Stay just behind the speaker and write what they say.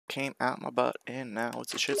came out my butt, and now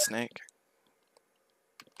it's a shit snake.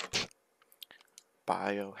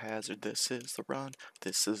 Biohazard, this is the run.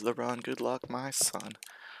 This is the run. Good luck, my son.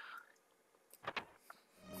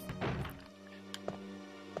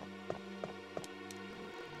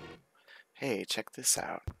 Hey, check this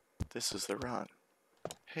out. This is the run.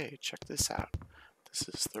 Hey, check this out. This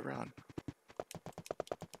is the run.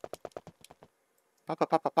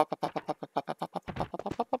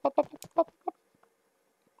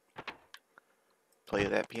 Play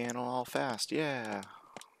that piano all fast, yeah.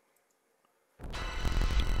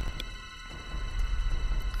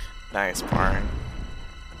 Nice, Barn.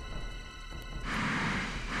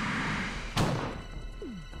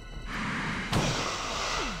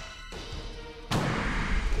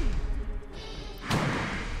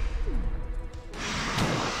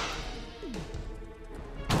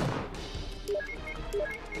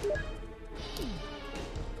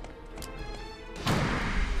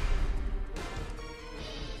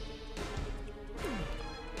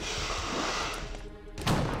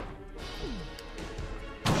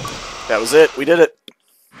 That was it. We did it.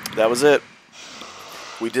 That was it.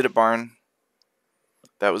 We did it, Barn.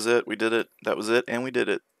 That was it. We did it. That was it, and we did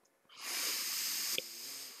it.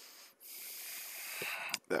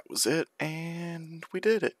 That was it, and we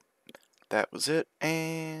did it. That was it,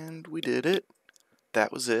 and we did it.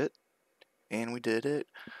 That was it, and we did it.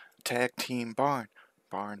 Tag team Barn.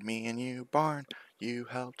 Barn, me and you, Barn. You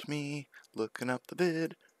helped me looking up the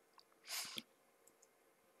vid.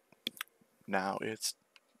 Now it's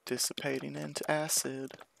dissipating into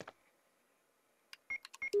acid.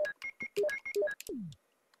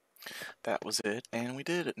 That was it, and we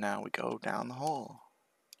did it. Now we go down the hole.